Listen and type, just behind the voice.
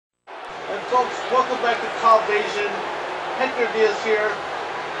folks, welcome back to CAWVasion. Hector Diaz here,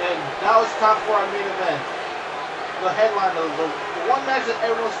 and now it's time for our main event. The headliner, the one match that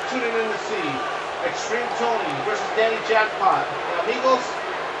everyone's tuning in to see. XtremeTony versus Danny Jackpot. And amigos,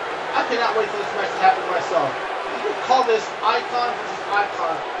 I cannot wait for this match to happen myself. You can call this icon versus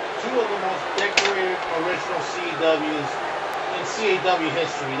icon, two of the most decorated original CAWs in CAW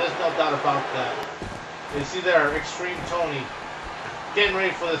history. There's no doubt about that. You see there, XtremeTony getting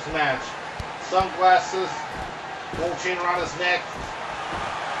ready for this match. Sunglasses, gold chain around his neck,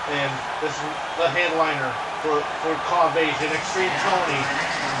 and this is the headliner for CAWVasion, XtremeTony,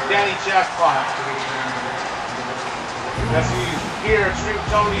 Danny Jackpot. As you hear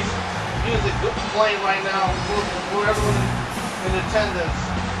XtremeTony's music playing right now for everyone in attendance.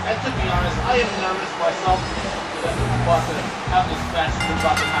 And to be honest, I am nervous myself that we're about to have this match that's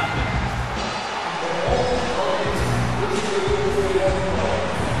about to happen.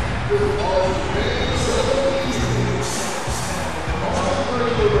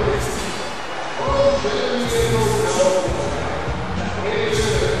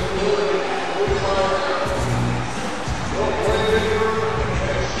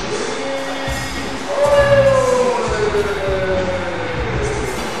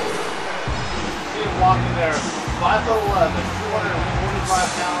 Walking there, 5'11",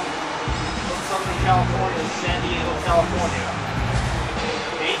 245 pounds, from Southern California, San Diego, California.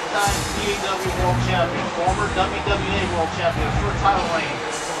 8-time CAW World Champion, former WWA World Champion, first title reign.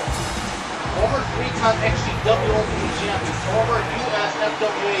 Former 3-time XGW Ultimate Champion, former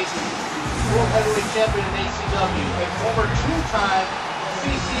USFWA World Heavyweight Champion in ACW, and former 2-time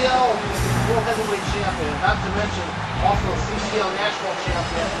CCL World Heavyweight Champion, not to mention also CCL National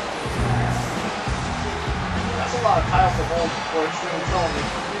Champion. That's a lot of titles to hold for XtremeTony.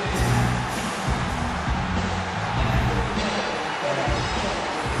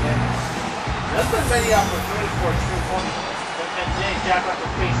 There's been many opportunities for XtremeTony and Danny Jackpot to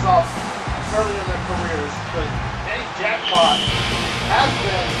face off earlier in their careers, but Danny Jackpot has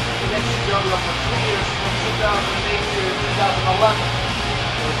been in XGW for 2 years from 2008 to 2011.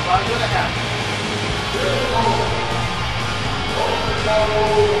 So it's not going to happen.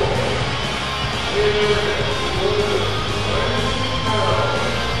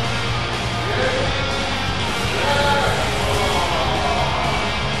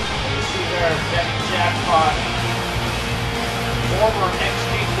 Danny Jackpot, former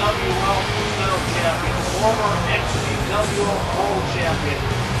XGW World Champion, former XGW World Champion,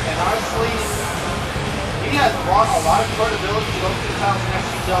 and honestly, he has brought a lot of credibility to those 2000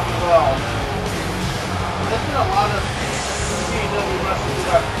 XGW World. There's been a lot of CAW wrestlers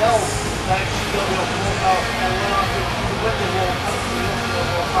who have held that XGW World Cup and went on to win the World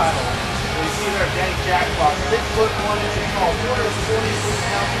title. You see there, Danny Jackpot, 6'1" inches tall, 243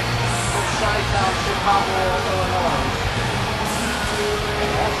 pounds. From Chi-Town, Chicago, Illinois.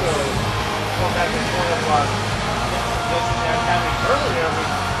 And also, going back to point of this match happening earlier,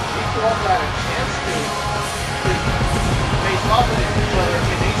 these two also had a chance to face off with each other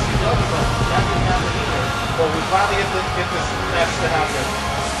in ACW, but that didn't happen either. But we finally get this match to happen.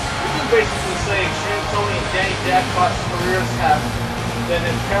 We can basically say XtremeTony and Danny Jackpot's careers have been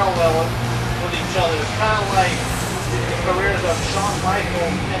in parallel with each other. It's kind of like the careers of Shawn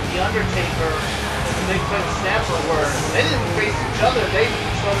Michaels and The Undertaker and the Big Ben Stamper were. They didn't face each other, they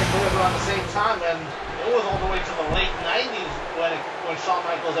started careers around the same time, and it was all the way to the late 90s when Shawn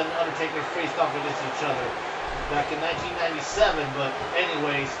Michaels and The Undertaker faced off against each other back in 1997. But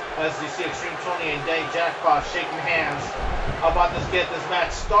anyways, as you see XtremeTony and Danny Jackpot shaking hands, how about this get this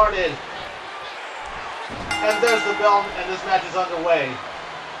match started? And there's the bell, and this match is underway.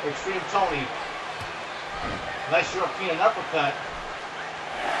 XtremeTony, nice European uppercut.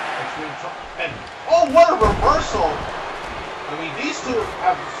 And oh, what a reversal! I mean, these two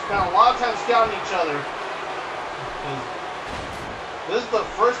have spent a lot of time scouting each other. This is the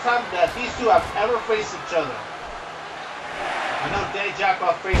first time that these two have ever faced each other. I know Danny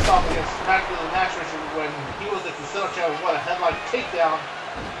Jackpot faced off against Macklin in the match when he was the Crusader champion. What a headlock takedown!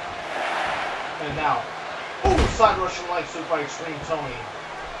 And now, oh, side Russian leg sweep by XtremeTony.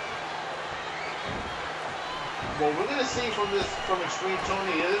 What we're going to see from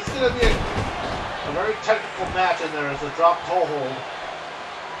XtremeTony is it's going to be a very technical match, and there is a drop toe hold.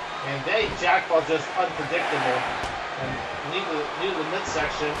 And Danny Jackpot just unpredictable. And near the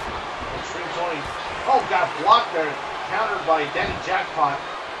midsection, XtremeTony, oh, got blocked there, countered by Danny Jackpot.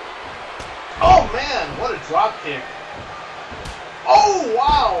 Oh man, what a drop kick. Oh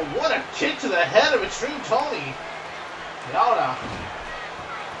wow, what a kick to the head of XtremeTony. Now,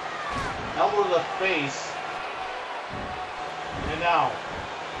 elbow to the face. And now,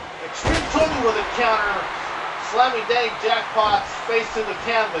 XtremeTony with a counter, slamming Danny Jackpot's face to the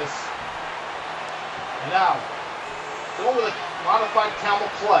canvas. And now, going with a modified camel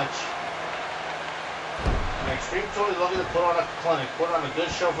clutch. And XtremeTony looking to put on a clinic, put on a good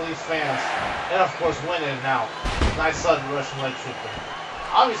show for these fans. And of course win it now. Nice sudden Russian leg sweeper.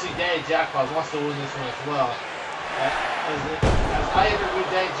 Obviously Danny Jackpot wants to win this one as well. As I interviewed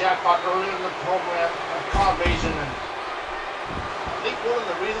Danny Jackpot earlier in the program on CAWVasion, and I think one of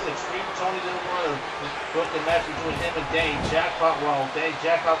the reasons XtremeTony didn't want to book a match between him and Danny Jackpot while Danny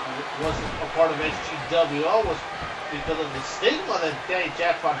Jackpot wasn't a part of XGWO was because of the stigma that Danny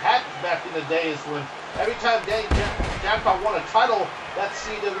Jackpot had back in the days when every time Danny Jackpot won a title, that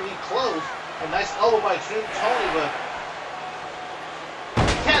CWE closed. A nice elbow by XtremeTony, but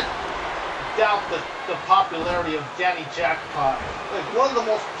you can't doubt the popularity of Danny Jackpot. Like one of the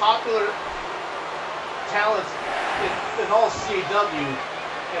most popular talents in all CAW,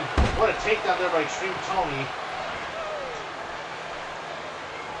 and what a takedown there by XtremeTony.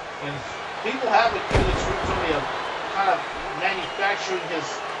 And people have accused XtremeTony of kind of manufacturing this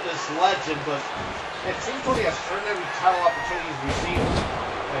legend, but XtremeTony has earned every title opportunity he's received.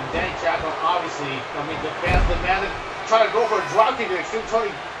 And Danny Jackpot, obviously, I mean, the fans demanded, trying to go for a dropkick, and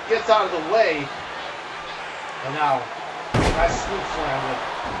XtremeTony gets out of the way. And now, nice scoop slam.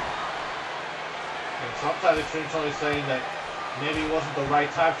 And sometimes XtremeTony is saying that maybe it wasn't the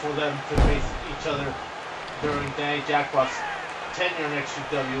right time for them to face each other during Danny Jackpot's tenure in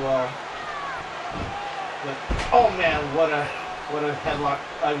XGWO. But, oh man, what a headlock.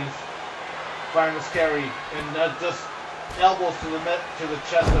 I mean, Fire Mascari, and just elbows to the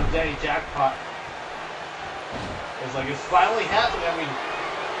chest of Danny Jackpot. It's like it's finally happening. I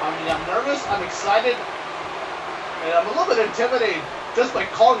mean, I'm nervous, I'm excited, and I'm a little bit intimidated just by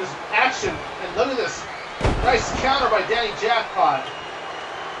calling this action. And look at this nice counter by Danny Jackpot.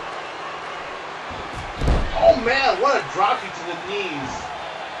 Oh man, what a dropkick to the knees.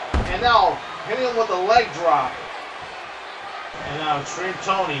 And now hitting him with a leg drop. And now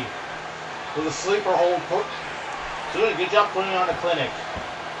XtremeTony with a sleeper hold. Doing a good job putting on a clinic.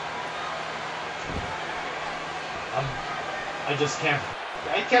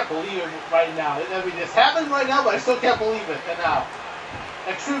 I can't believe it right now. I mean, it's happening right now, but I still can't believe it. And now,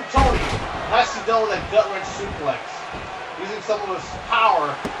 XtremeTony, nicely done with that gut wrench suplex. Using some of his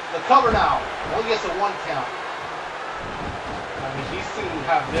power. The cover now. Only gets a 1 count. I mean, these two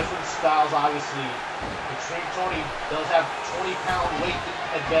have different styles, obviously. XtremeTony does have 20-pound weight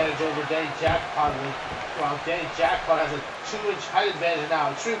advantage over Danny Jackpot. While Danny Jackpot has a 2-inch height advantage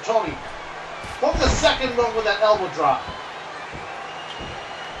now. XtremeTony from the second run with that elbow drop.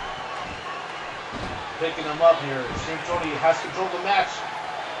 Picking him up here. XtremeTony has control of the match.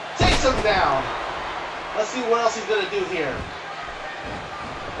 Takes him down. Let's see what else he's going to do here.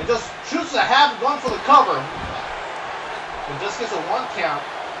 And just shoots a half gun for the cover. And just gets a 1 count.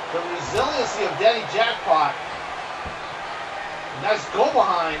 The resiliency of Danny Jackpot. Nice go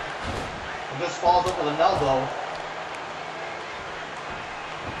behind. And just follows up with an elbow.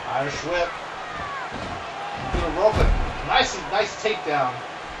 Irish whip. To the rope. Nice takedown.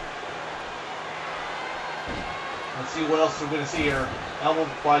 Let's see what else we're going to see here. Elbow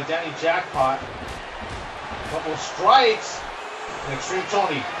by Danny Jackpot. Couple of strikes. And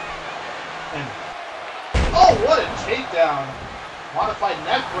XtremeTony. And oh, what a takedown. Modified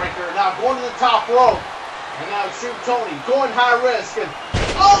neck breaker. Now going to the top rope. And now XtremeTony going high risk. And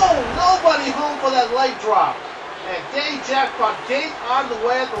oh, nobody home for that leg drop. And Danny Jackpot getting out of the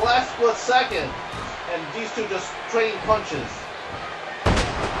way at the last split second. And these two just trading punches.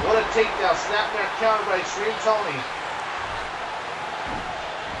 What a takedown. Snapmare counter by XtremeTony.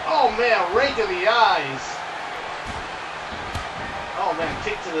 Oh man, rake of the eyes. Oh man,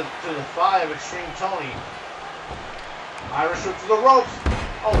 kick to the thigh of XtremeTony. Irish whip to the ropes.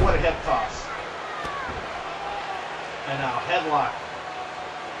 Oh, what a hip toss. And now headlock.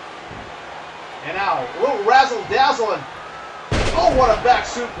 And now a little razzle dazzle, and oh, what a back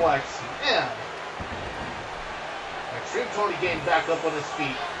suplex. Man. XtremeTony getting back up on his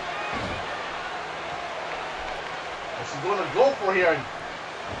feet. What's he going to go for here?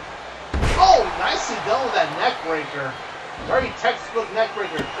 Oh, nicely done with that neck breaker. Very textbook neck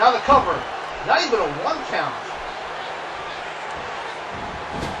breaker. Now the cover. Not even a 1 count.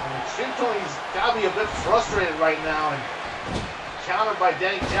 XtremeTony's got to be a bit frustrated right now. And countered by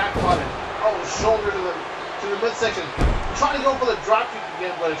Danny Jackpot. And oh, shoulder to the midsection. Trying to go for the dropkick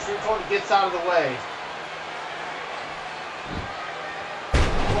again, but XtremeTony gets out of the way.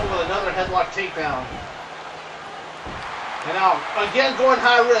 With another headlock takedown. And now, again going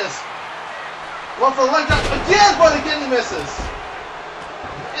high risk. Going for the leg drop again, but again he misses.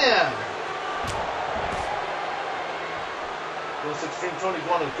 Man. What's Extreme Tony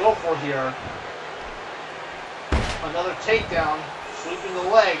going to go for here? Another takedown, sweeping the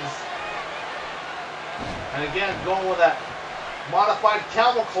legs. And again, going with that modified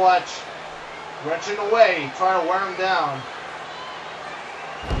camel clutch, wrenching away, trying to wear him down.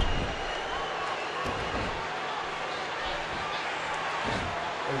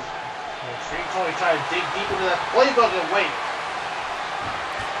 Extreme Tony trying to dig deep into that playbook and wait.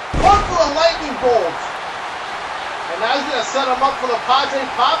 One for the lightning bolt. And now he's going to set him up for the Padre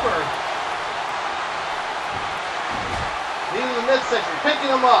Popper. He's in the midsection,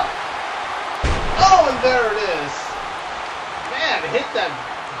 picking him up. Oh, and there it is. Man, hit that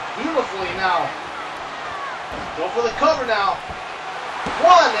beautifully now. Go for the cover now.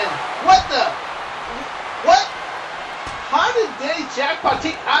 One, and what the? What? How did Danny Jackpot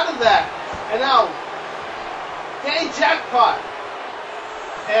take out of that? And now, Danny Jackpot.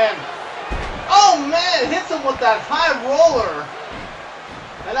 And, oh man, hits him with that high roller.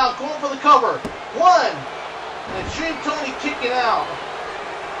 And now going for the cover. One. And Extreme Tony kicking out.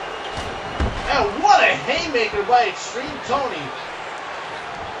 And what a haymaker by Extreme Tony.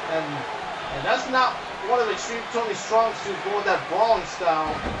 And that's not one of Extreme Tony's strong suits, going with that brawling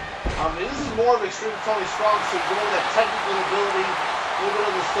style. This is more of Extreme Tony's strong suit, going with that technical ability, a little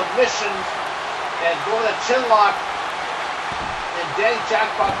bit of the submissions, and going with that chin lock. And Danny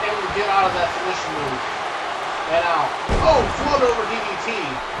Jackpot able to get out of that submission move. And out. Oh, float over DDT.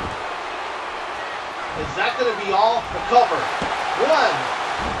 Is that going to be all? The cover. One.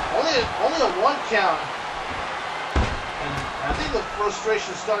 Only a one count. And I think the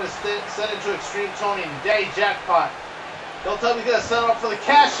frustration started to set into Extreme Tony and Danny Jackpot. Don't tell me he's going to set him up for the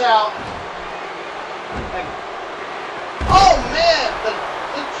cash out. And, oh man, the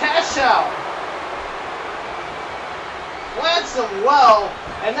cash out. Plants him well.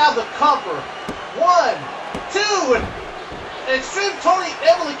 And now the cover. One, two, and Extreme Tony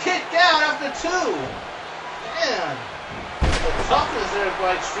able to kick down after two. Man, the toughness there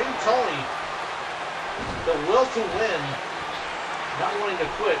by Extreme Tony. The will to win. Not wanting to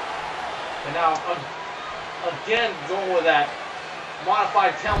quit. And now, again, going with that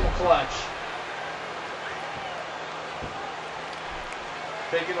modified camel clutch.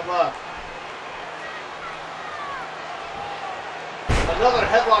 Picking him up. Another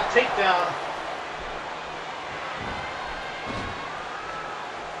headlock takedown.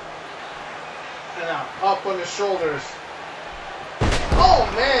 And now, up on his shoulders. Oh,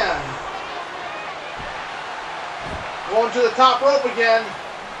 man. Going to the top rope again.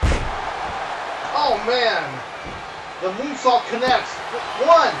 Oh, man. The moonsault connects.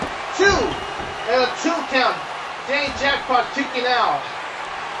 One, two, and a two count. Danny Jackpot kicking out.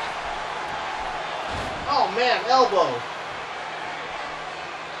 Oh, man, elbow.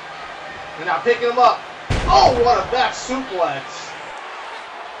 And now picking him up. Oh, what a back suplex.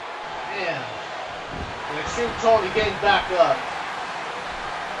 Man. And Extreme Tony getting back up.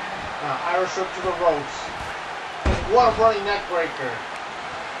 Now, Irish whip to the ropes. And what a running neck breaker.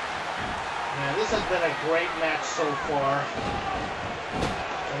 Man, this has been a great match so far.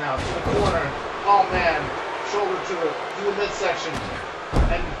 And now to the corner. Oh man, shoulder to the midsection.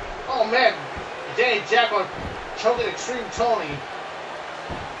 And oh man, Danny Jackpot choking Extreme Tony.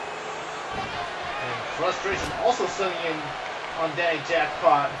 And frustration also setting in on Danny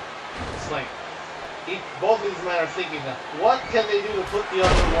Jackpot. It's like both of these men are thinking, what can they do to put the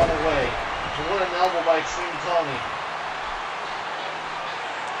other one away? And what an elbow by Extreme Tony.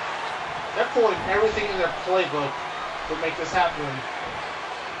 They're pulling everything in their playbook to make this happen.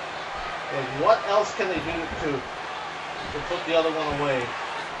 Like, what else can they do to put the other one away?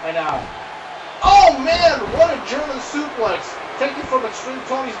 And now, oh man, what a German suplex taken from Extreme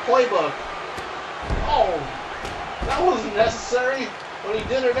Tony's playbook. Oh, that wasn't necessary, but he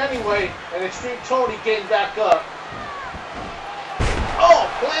did it anyway, and Extreme Tony getting back up. Oh,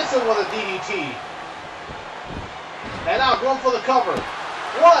 plants him with a DDT. And now going for the cover.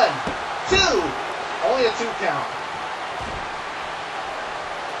 One, two, only a two count.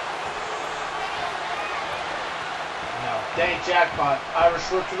 Now, Danny Jackpot, Irish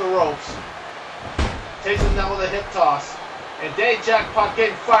whip to the ropes. Takes him down with a hip toss. And Danny Jackpot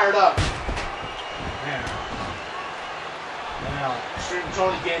getting fired up. Man. And now, Extreme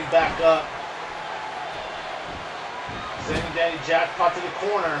Tony getting back up. Sending Danny Jackpot to the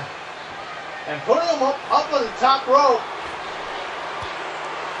corner. And putting him up on the top rope.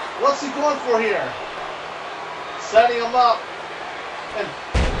 What's he going for here? Setting him up. And,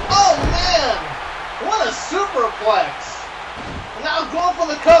 oh man! What a superplex! Now going for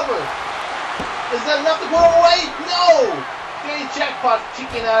the cover. Is that enough to put him away? No! Danny Jackpot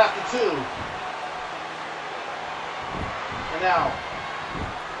kicking out after two. And now.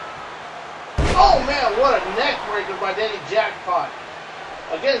 Oh man, what a neck breaker by Danny Jackpot.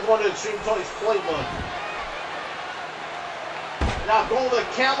 Again, going to Extreme Tony's playbook. Now going to the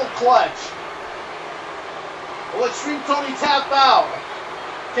camel clutch. Will Extreme Tony tap out?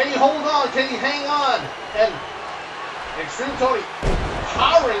 Can he hold on? Can he hang on? And Extreme Tony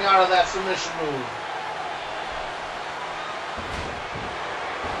powering out of that submission move.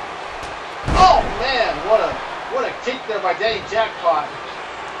 Oh man, what a kick there by Danny Jackpot.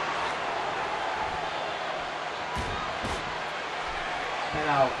 And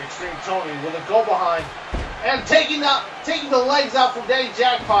now Extreme Tony with a go behind and taking the legs out from Danny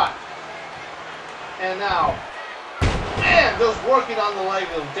Jackpot. And now, man, just working on the leg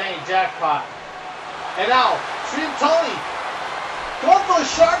of Danny Jackpot. And now Extreme Tony going for the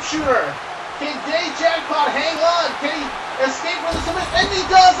sharpshooter. Can Danny Jackpot hang on? Can he escape from the submission? And he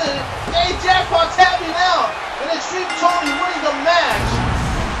doesn't. Danny Jackpot tapping out. And Extreme Tony winning the match.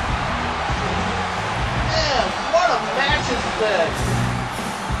 Man, what a match it's been.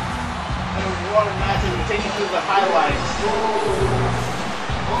 And what a match is taking through the highlights.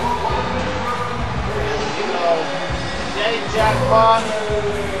 And, you know, Danny Jackpot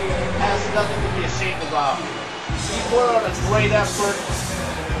has nothing to be ashamed about. He put on a great effort.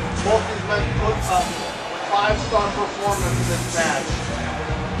 Both these men put up 5-star performance in this match.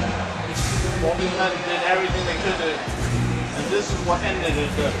 Both these men did everything they could do. And this is what ended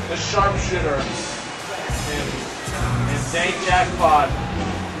it, the sharpshooter. And Danny Jackpot,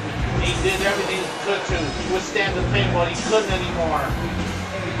 he did everything he could to withstand the pain, but he couldn't anymore.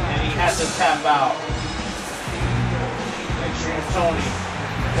 And he had to tap out. Extreme Tony,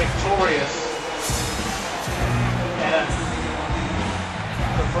 victorious. And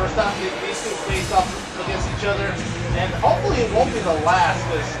the first time these two faced off against each other, and hopefully it won't be the last,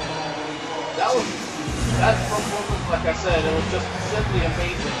 because that performance, like I said, it was just simply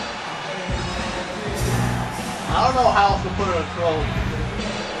amazing. I don't know how else to put it across.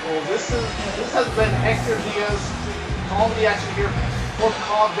 Well, this has been Hector Diaz, calling the action here for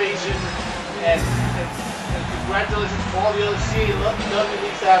CAWVasion, and congratulations to all the other CAW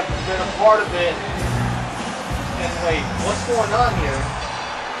leagues that have been a part of it. And wait, what's going on here?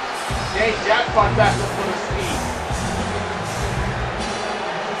 Danny Jackpot back up on his feet.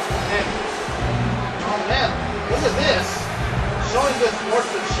 And, oh man, look at this. Showing good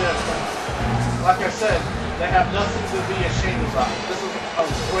sportsmanship. Like I said, they have nothing to be ashamed about. This is a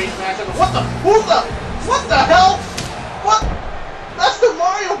great matchup. What the hell? What? That's the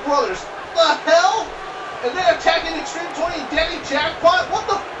Mario Brothers. The hell? And they're attacking Extreme Tony and Danny Jackpot? What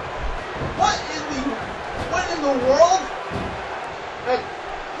in the world? And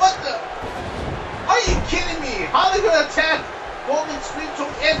what the? Are you kidding me? How are they gonna attack both Extreme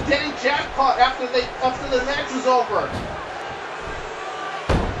Tony and Danny Jackpot after the match was over?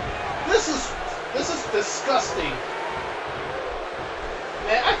 This is disgusting.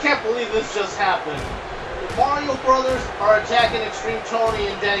 Man, I can't believe this just happened. The Mario Brothers are attacking Extreme Tony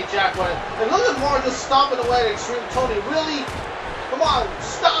and Danny Jackpot. And look at Mario just stomping away at Extreme Tony. Really? Come on,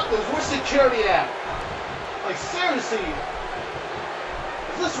 stop this. Where's security at? Like, seriously.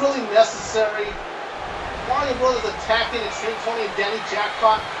 Is this really necessary? Mario Brothers attacking Extreme Tony and Danny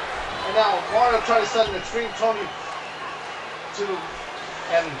Jackpot. And now Mario trying to send an Extreme Tony to...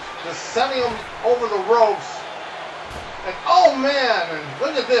 and just sending him over the ropes. And oh man, and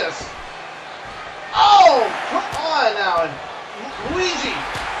look at this. Oh, come on now. And Luigi,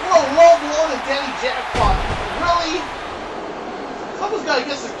 what a low blow to Danny Jackpot. Really? Someone's got to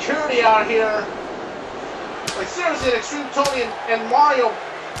get security out here. Like seriously, Extreme Tony and Mario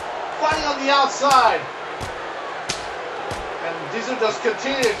fighting on the outside. And these are just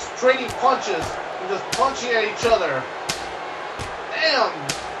continuing trading punches and just punching at each other. Damn!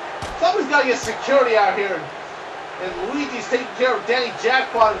 Somebody's got to get security out here. And Luigi's taking care of Danny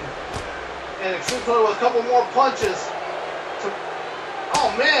Jackpot and Extreme Tony with a couple more punches. Oh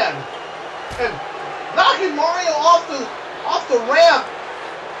man! And knocking Mario off the ramp.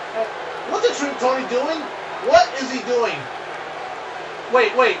 What's Extreme Tony doing? What is he doing?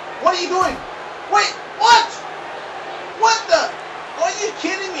 Wait! What are you doing? Wait! What? What the? Are you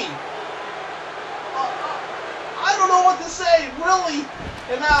kidding me? I don't know what to say, really.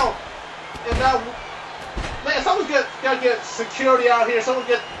 And now, man, someone's got to get security out here. Someone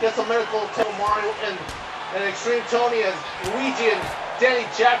get some medical attention. Mario and Extreme Tony as Luigi and Danny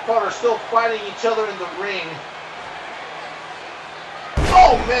Jackpot are still fighting each other in the ring.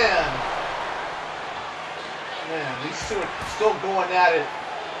 Oh man, these two are still going at it.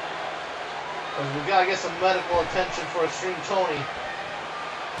 We gotta get some medical attention for Extreme Tony.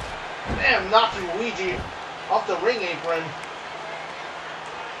 Damn, knocking Luigi off the ring apron.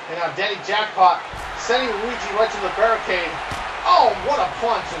 And now Danny Jackpot sending Luigi right to the barricade. Oh, what a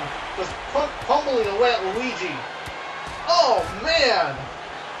punch. And just pummeling away at Luigi. Oh, man.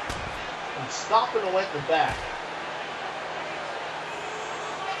 And stomping away at the back.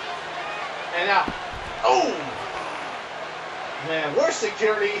 And now, oh. Man, where's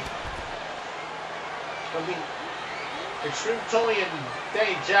security? I mean, XtremeTony and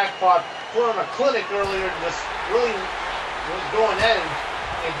Danny Jackpot put on a clinic earlier and just really was going at it.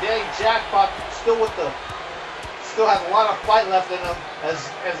 And Danny Jackpot still has a lot of fight left in him as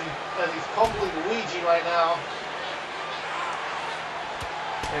he's pummeling Luigi right now.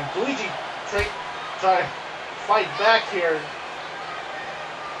 And Luigi try to fight back here.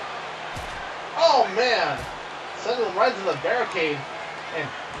 Oh man! Sending him right to the barricade. And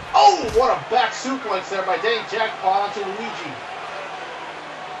oh, what a back suplex there by Danny Jackpot onto Luigi.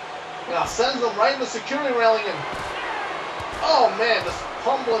 Now sends him right in the security railing and oh man, just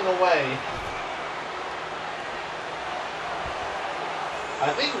humbling away.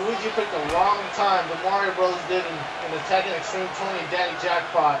 I think Luigi picked the wrong time, the Mario Bros did in attacking XtremeTony and Danny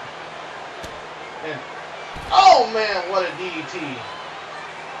Jackpot. And oh man, what a DDT.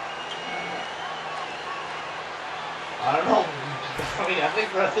 I don't know. I mean, I think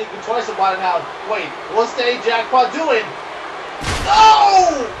we're thinking twice about it now. Wait, what's Danny Jackpot doing?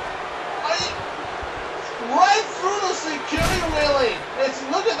 No! Right through the security railing.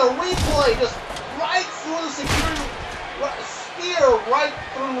 Look at the replay, just right through the security spear, right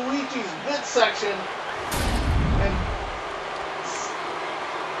through Luigi's midsection, and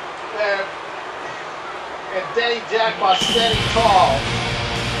Danny Jackpot standing tall.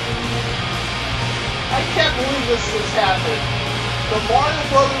 I can't believe this has happened. The Mario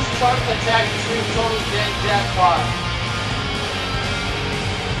Brothers trying to attack XtremeTony and Danny Jackpot.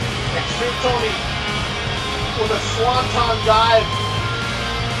 XtremeTony with a swanton dive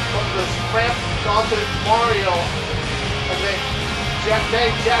from this ramp onto Mario, and then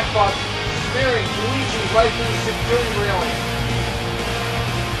Danny Jackpot spearing Luigi right through the security railing.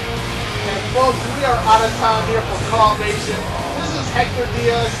 And folks, we are out of time here for CAWVasion. This is Hector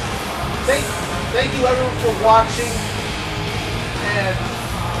Diaz. Thank you everyone for watching, and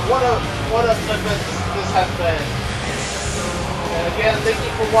what a event this has been. And again, thank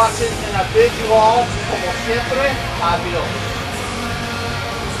you for watching, and I bid you all, como siempre, adios.